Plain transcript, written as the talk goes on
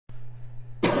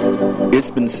It's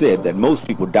been said that most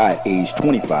people die at age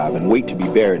 25 and wait to be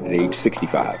buried at age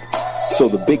 65. So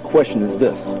the big question is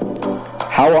this: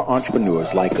 how are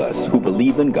entrepreneurs like us who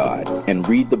believe in God and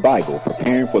read the Bible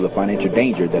preparing for the financial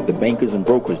danger that the bankers and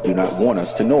brokers do not want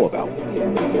us to know about?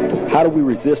 How do we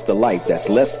resist a life that's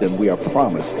less than we are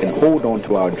promised and hold on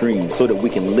to our dreams so that we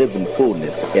can live in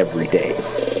fullness every day?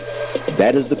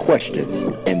 That is the question,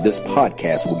 and this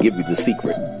podcast will give you the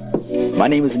secret. My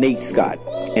name is Nate Scott,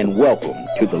 and welcome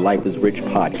to the Life is Rich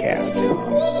podcast.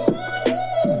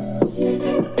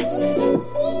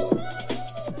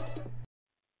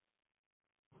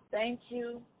 Thank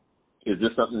you. Is this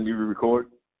something you record?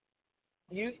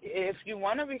 If you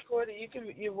want to record it,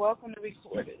 you're welcome to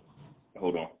record it.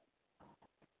 Hold on.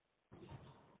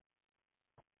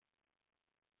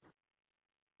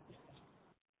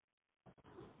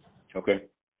 Okay.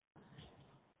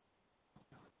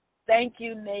 Thank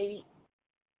you, Nate.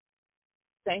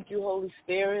 Thank you, Holy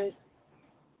Spirit.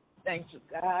 Thank you,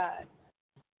 God.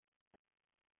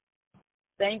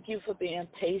 Thank you for being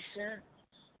patient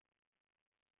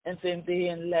and for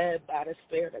being led by the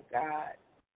Spirit of God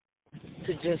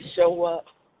to just show up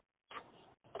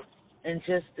and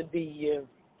just to be you.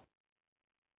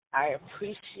 I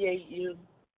appreciate you.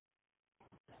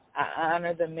 I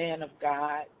honor the man of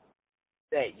God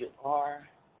that you are.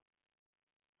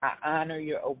 I honor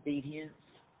your obedience.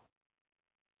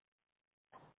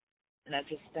 And I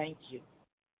just thank you.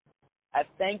 I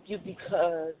thank you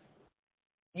because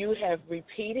you have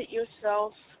repeated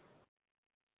yourself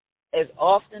as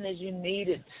often as you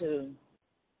needed to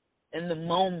in the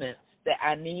moments that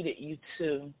I needed you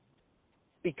to,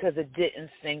 because it didn't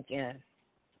sink in.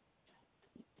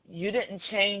 You didn't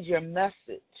change your message.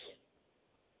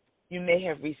 You may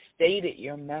have restated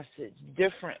your message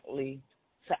differently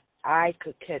so I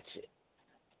could catch it.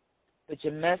 But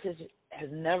your message has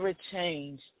never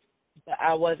changed, but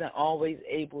I wasn't always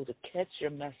able to catch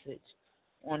your message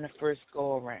on the first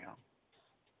go-around.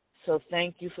 So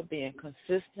thank you for being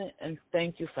consistent, and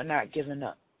thank you for not giving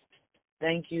up.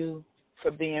 Thank you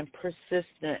for being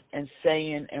persistent and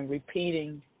saying and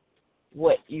repeating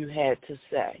what you had to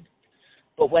say.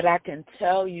 But what I can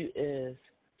tell you is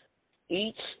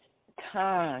each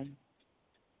time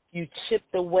you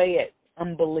chipped away at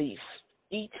unbelief,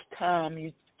 each time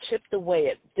you chipped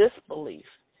away at disbelief,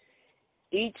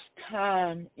 each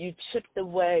time you chipped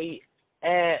away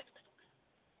at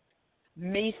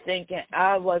me thinking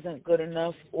I wasn't good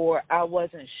enough or I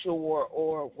wasn't sure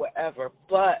or whatever.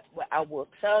 But what I will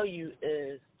tell you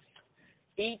is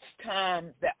each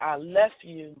time that I left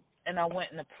you and I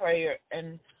went into prayer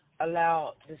and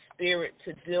allowed the Spirit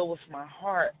to deal with my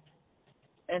heart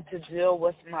and to deal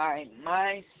with my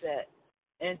mindset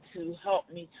and to help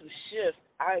me to shift,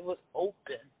 I was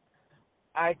open.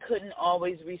 I couldn't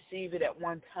always receive it at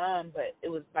one time, but it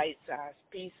was bite-sized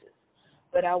pieces.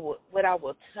 But what I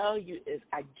will tell you is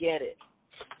I get it.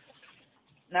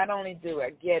 Not only do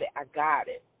I get it, I got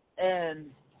it. And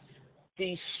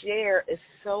the share is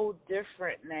so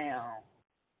different now.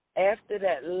 After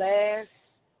that last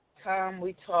time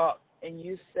we talked and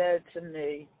you said to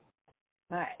me,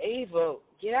 my Ava,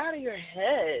 get out of your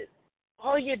head.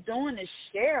 All you're doing is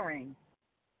sharing.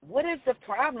 What is the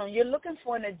problem? You're looking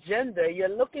for an agenda.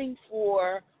 You're looking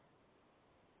for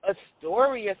a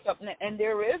story or something, and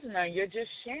there is none. You're just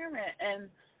sharing. And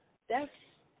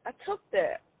I took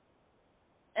that.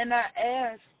 And I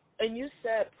asked, and you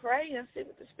said, pray and see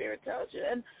what the Spirit tells you.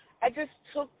 And I just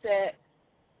took that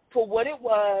for what it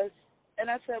was, and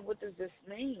I said, what does this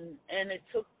mean? And it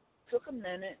took a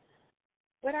minute,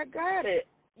 but I got it.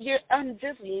 I'm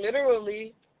just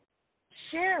literally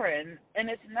sharing, and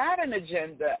it's not an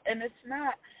agenda, and it's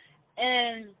not.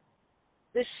 And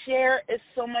the share is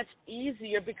so much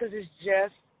easier because it's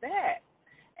just that.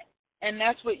 And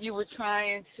that's what you were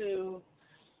trying to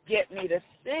get me to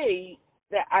see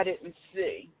that I didn't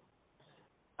see.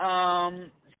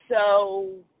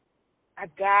 So I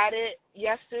got it.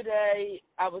 Yesterday,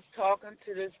 I was talking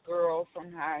to this girl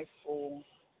from high school,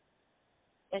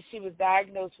 and she was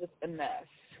diagnosed with MS.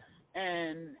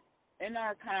 And in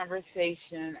our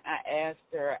conversation, I asked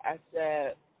her, I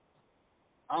said,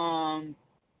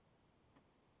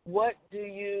 what do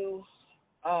you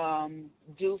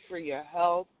do for your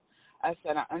health? I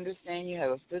said, I understand you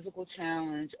have a physical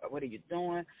challenge. What are you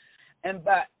doing? And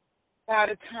by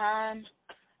the time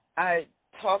I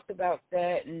talked about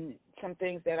that and some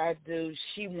things that I do,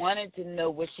 she wanted to know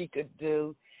what she could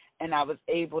do, and I was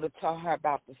able to tell her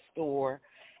about the store.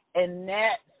 And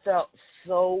that felt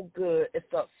so good. It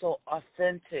felt so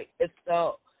authentic. It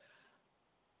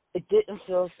didn't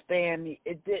feel spammy.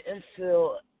 It didn't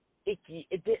feel icky.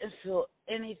 It didn't feel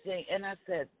anything. And I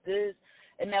said, this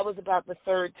And that was about the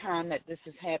third time that this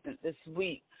has happened this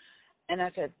week. And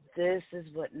I said, this is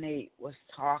what Nate was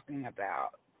talking about.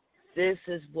 This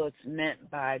is what's meant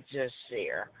by just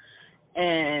share.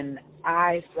 And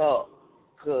I felt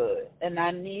good. And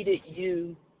I needed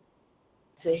you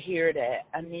to hear that.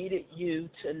 I needed you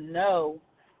to know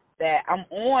that I'm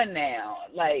on now.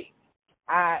 Like,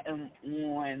 I am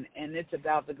on, and it's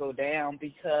about to go down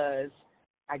because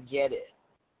I get it.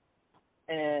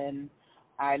 And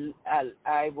I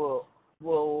will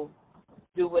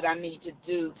do what I need to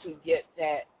do to get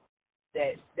that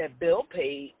bill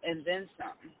paid and then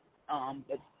something.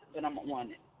 But I'm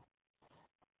on it.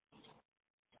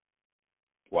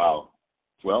 Wow.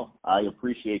 Well, I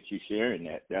appreciate you sharing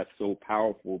that. That's so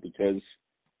powerful, because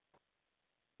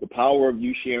the power of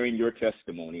you sharing your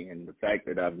testimony and the fact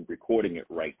that I'm recording it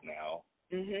right now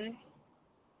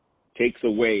takes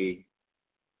away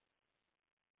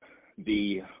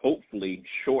hopefully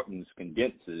shortens,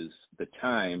 condenses the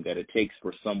time that it takes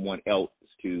for someone else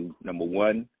to, number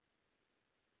one,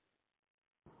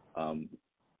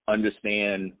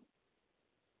 understand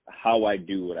how I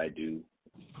do what I do,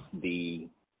 the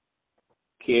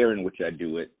care in which I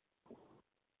do it,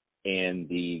 and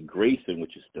the grace in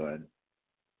which it's done,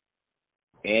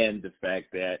 and the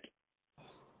fact that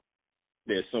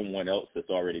there's someone else that's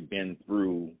already been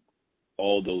through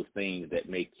all those things that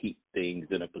may keep things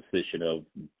in a position of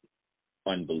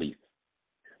unbelief.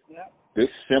 Yep. This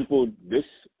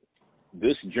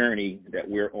journey that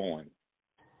we're on,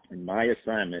 and my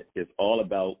assignment is all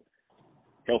about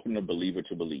helping the believer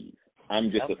to believe.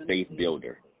 I'm just a faith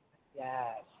builder.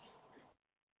 Yes.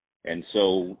 And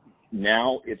so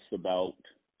now it's about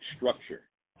structure.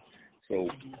 So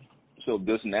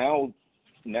this now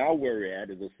where we're at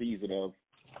is a season of,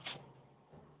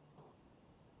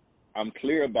 I'm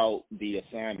clear about the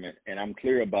assignment, and I'm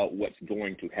clear about what's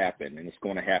going to happen, and it's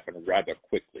going to happen rather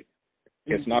quickly.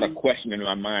 It's not a question in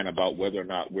my mind about whether or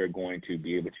not we're going to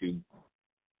be able to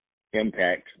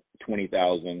impact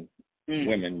 20,000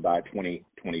 women by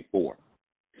 2024.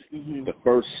 The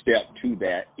first step to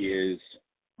that is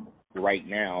right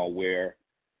now, where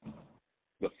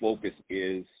the focus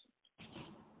is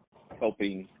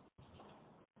helping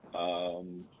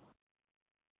 12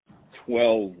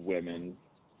 women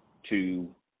to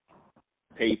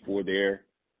pay for their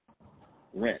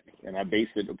rent. And I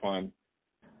based it upon,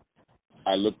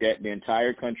 I looked at the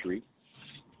entire country.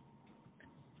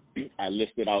 I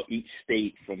listed out each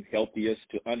state from healthiest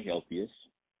to unhealthiest.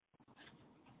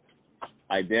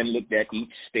 I then looked at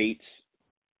each state's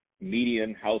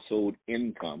median household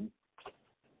income.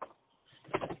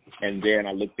 And then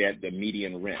I looked at the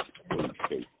median rent for each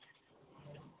state.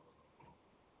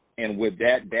 And with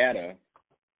that data,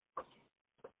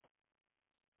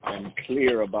 I'm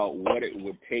clear about what it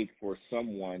would take for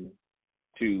someone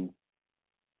to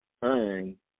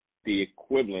earn the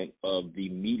equivalent of the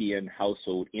median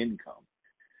household income.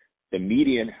 The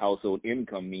median household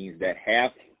income means that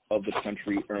half of the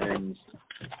country earns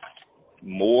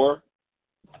more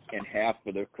and half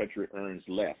of the country earns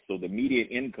less. So the median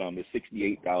income is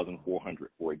 $68,400,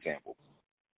 for example.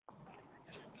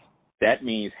 That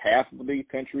means half of the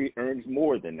country earns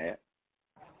more than that,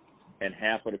 and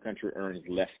half of the country earns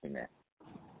less than that.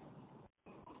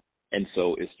 And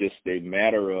so it's just a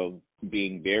matter of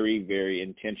being very, very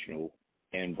intentional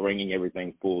and bringing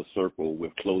everything full circle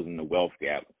with closing the wealth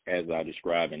gap, as I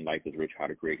described in Life is Rich, How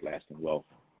to Create Lasting Wealth.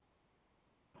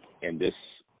 And this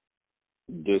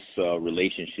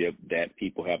relationship that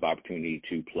people have opportunity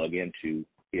to plug into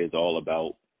is all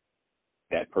about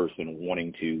that person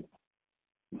wanting to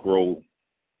grow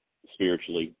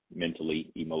spiritually,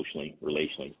 mentally, emotionally,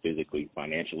 relationally, physically,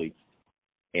 financially,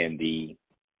 and the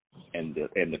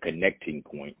connecting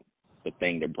point, the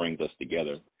thing that brings us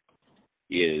together,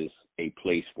 is a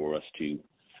place for us to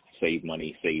save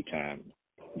money, save time,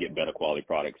 get better quality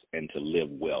products, and to live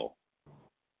well.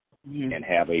 And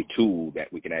have a tool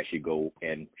that we can actually go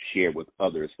and share with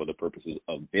others for the purposes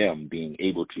of them being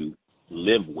able to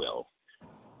live well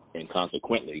and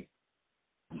consequently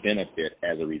benefit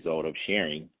as a result of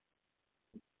sharing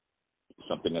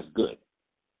something that's good.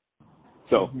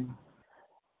 So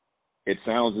it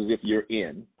sounds as if you're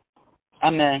in.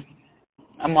 I'm in.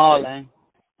 I'm all in.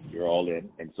 You're all in.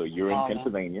 And so you're in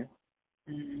Pennsylvania.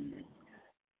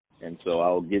 And so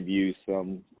I'll give you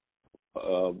some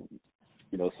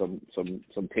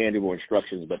some tangible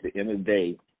instructions, but at the end of the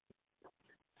day,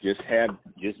 just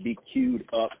be queued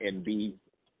up and be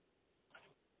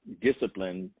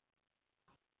disciplined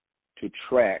to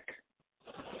track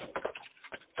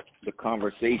the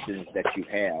conversations that you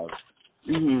have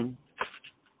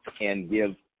and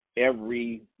give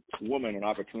every woman an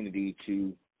opportunity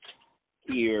to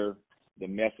hear the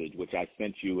message, which I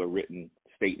sent you a written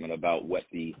statement about what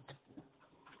the,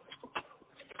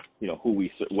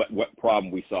 what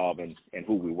problem we solve and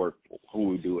who we work for, who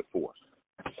we do it for.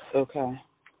 Okay.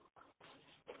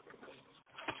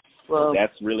 Well,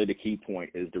 that's really the key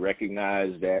point, is to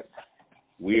recognize that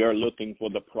we are looking for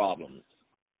the problems.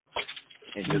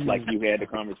 And just like you had the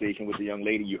conversation with the young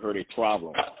lady, you heard a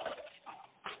problem,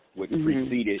 which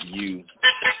preceded you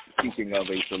speaking of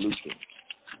a solution.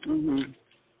 Mm-hmm.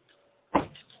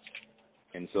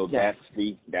 And so that's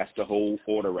the whole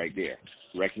order right there.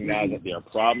 Recognize that there are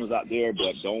problems out there,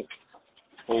 but don't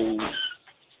hold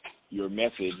your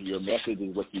message. Your message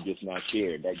is what you just now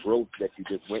shared. That growth that you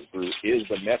just went through is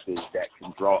the message that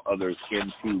can draw others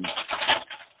into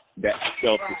that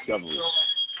self-discovery.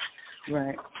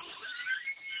 Right.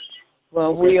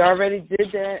 Well, we already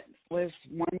did that with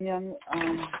one young,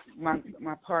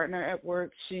 my partner at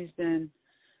work. She's been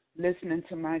listening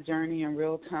to my journey in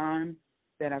real time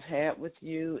that I've had with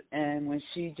you, and when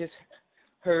she just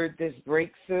heard this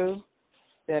breakthrough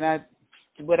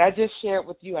what I just shared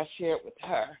with you, I shared with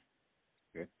her.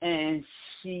 Okay. And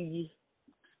she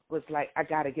was like, I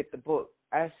got to get the book.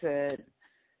 I said,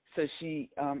 so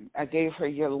I gave her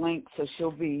your link, so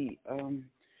she'll be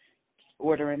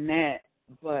ordering that.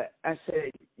 But I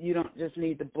said, you don't just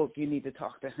need the book, you need to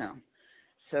talk to him.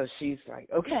 So she's like,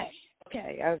 okay.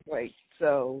 I was like,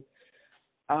 so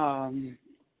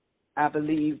I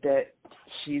believe that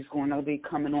she's going to be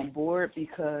coming on board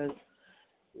because,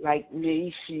 like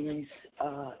me, she's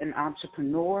an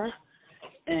entrepreneur,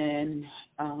 and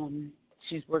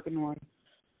she's working on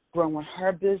growing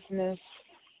her business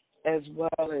as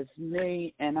well as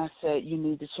me. And I said, you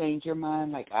need to change your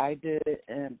mind like I did,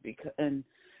 and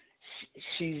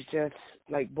she's just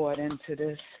like bought into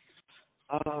this.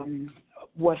 I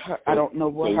don't know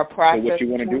what her process. So what you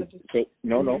want to do? So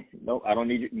no, I don't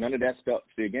need none of that stuff.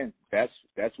 See, again, that's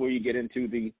where you get into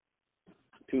the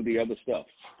other stuff.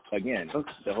 Again,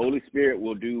 the Holy Spirit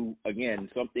will do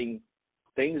something.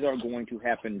 Things are going to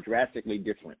happen drastically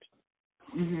different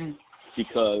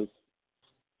because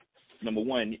number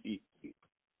one,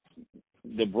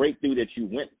 the breakthrough that you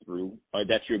went through or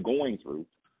that you're going through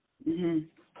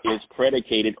is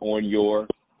predicated on your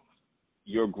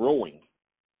growing.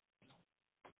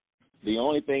 The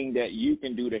only thing that you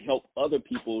can do to help other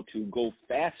people to go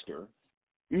faster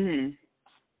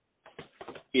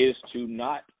is to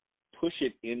not push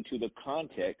it into the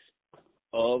context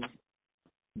of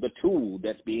the tool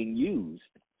that's being used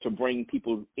to bring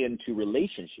people into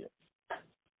relationship.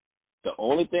 The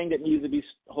only thing that needs to be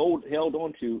held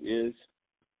on to is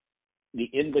the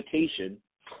invitation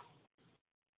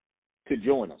to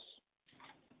join us.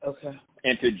 Okay.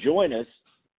 And to join us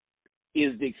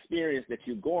is the experience that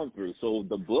you're going through. So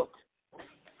the book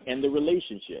and the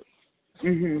relationship.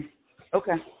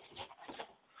 Okay.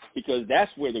 Because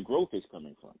that's where the growth is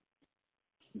coming from.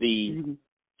 The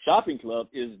shopping club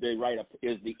is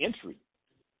the entry.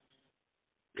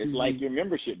 It's like your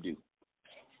membership due.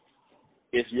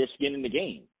 It's your skin in the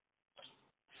game.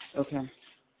 Okay.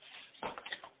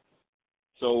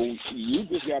 So you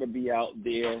just got to be out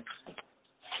there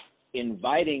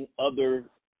inviting other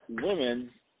women,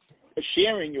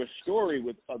 sharing your story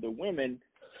with other women,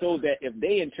 so that if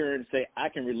they in turn say, I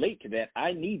can relate to that,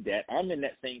 I need that, I'm in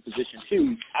that same position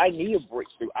too, I need a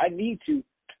breakthrough, I need to,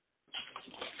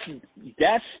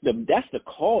 that's the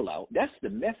call out, that's the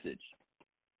message.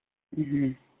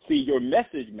 See, your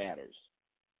message matters.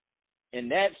 And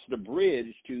that's the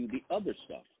bridge to the other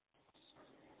stuff.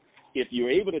 If you're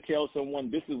able to tell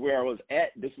someone, this is where I was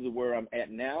at, this is where I'm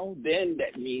at now, then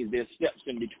that means there's steps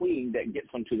in between that get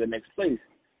them to the next place.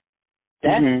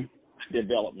 That's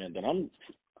development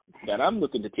that I'm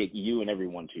looking to take you and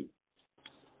everyone to.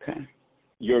 Okay.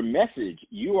 Your message,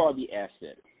 you are the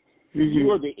asset.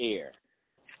 You are the heir.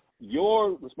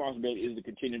 Your responsibility is to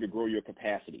continue to grow your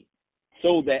capacity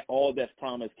so that all that's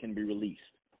promised can be released.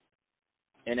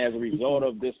 And as a result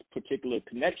of this particular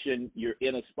connection, you're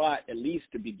in a spot at least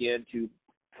to begin to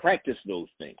practice those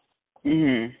things.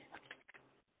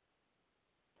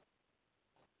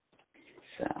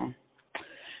 So.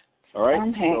 All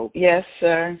right. Yes,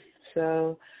 sir.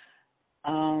 So,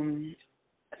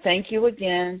 thank you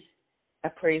again. I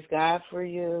praise God for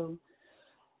you.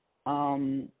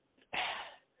 I'll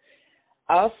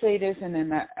say this, and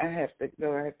then I have to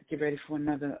go. I have to get ready for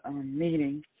another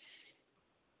meeting.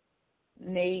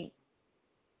 Nate,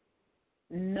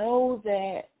 know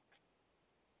that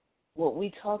what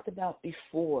we talked about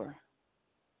before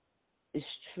is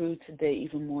true today,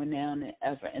 even more now than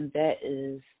ever, and that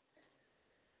is,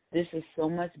 this is so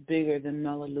much bigger than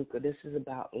Melaleuca. This is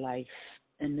about life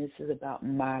and this is about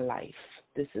my life.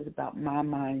 This is about my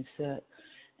mindset,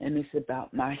 and this is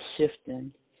about my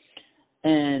shifting.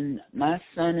 And my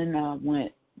son and I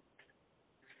went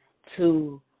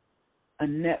to a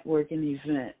networking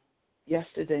event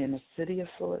yesterday in the city of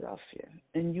Philadelphia,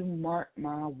 and you mark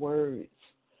my words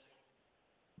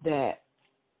that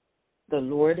the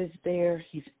Lord is there,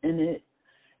 He's in it,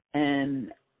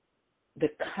 and the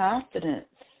confidence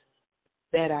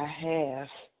that I have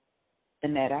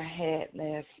and that I had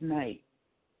last night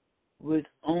was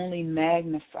only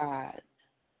magnified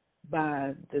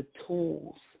by the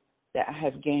tools that I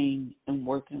have gained in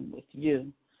working with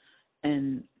you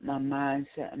and my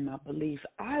mindset and my belief.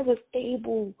 I was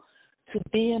able to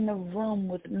be in the room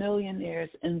with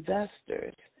millionaires,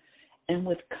 investors, and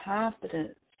with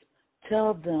confidence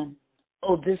tell them,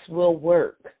 oh, this will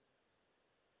work,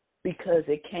 because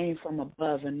it came from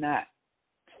above and not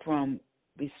from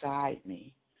beside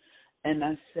me. And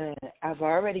I said, I've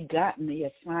already gotten the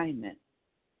assignment.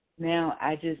 Now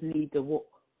I just need to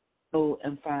go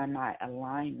and find my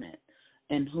alignment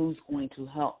and who's going to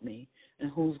help me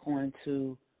and who's going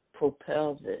to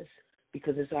propel this,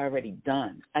 because it's already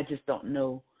done. I just don't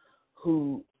know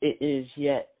who it is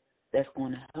yet that's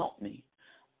going to help me.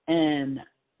 And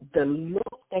the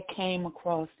look that came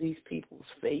across these people's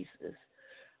faces,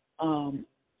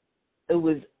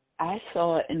 I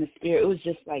saw it in the spirit. It was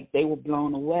just like they were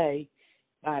blown away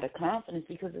by the confidence,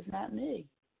 because it's not me.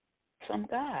 It's from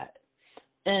God.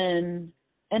 And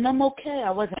I'm okay.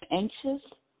 I wasn't anxious.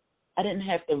 I didn't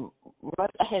have to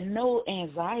rush. I had no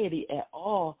anxiety at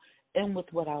all in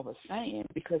with what I was saying,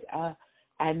 because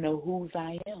I know whose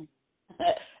I am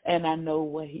and I know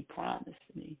what He promised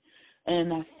me.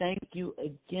 And I thank you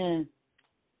again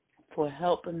for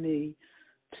helping me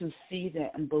to see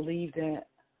that and believe that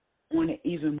on an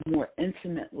even more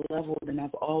intimate level than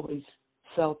I've always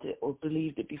felt it or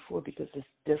believed it before, because it's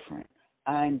different.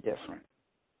 I'm different.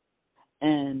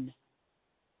 And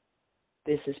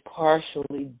this is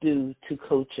partially due to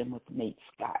coaching with Nate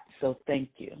Scott. So thank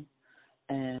you.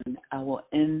 And I will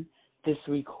end this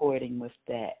recording with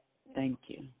that. Thank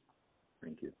you.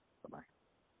 Thank you. Bye-bye.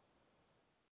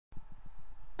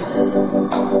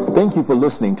 Thank you for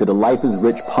listening to the Life is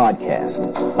Rich podcast.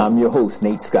 I'm your host,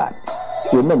 Nate Scott.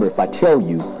 Remember, if I tell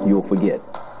you, you'll forget.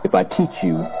 If I teach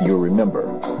you, you'll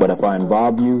remember. But if I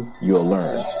involve you, you'll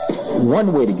learn.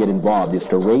 One way to get involved is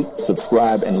to rate,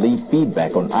 subscribe, and leave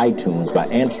feedback on iTunes by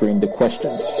answering the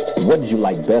question, what did you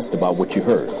like best about what you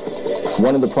heard?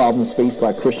 One of the problems faced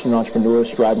by Christian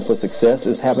entrepreneurs striving for success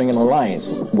is having an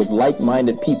alliance with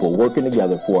like-minded people working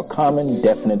together for a common,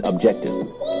 definite objective.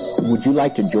 Would you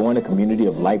like to join a community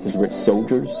of Life is Rich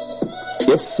soldiers?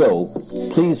 If so,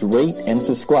 please rate and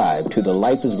subscribe to the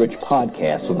Life is Rich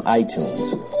podcast on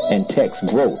iTunes and text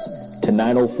GROWTH to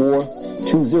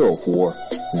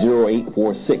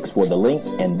 904-204-0846 for the link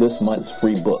and this month's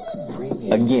free book.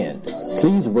 Again,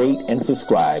 please rate and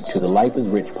subscribe to the Life is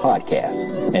Rich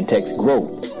podcast and text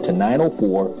GROWTH to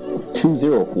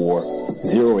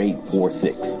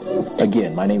 904-204-0846.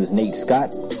 Again, my name is Nate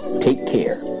Scott. Take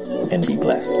care and be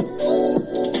blessed.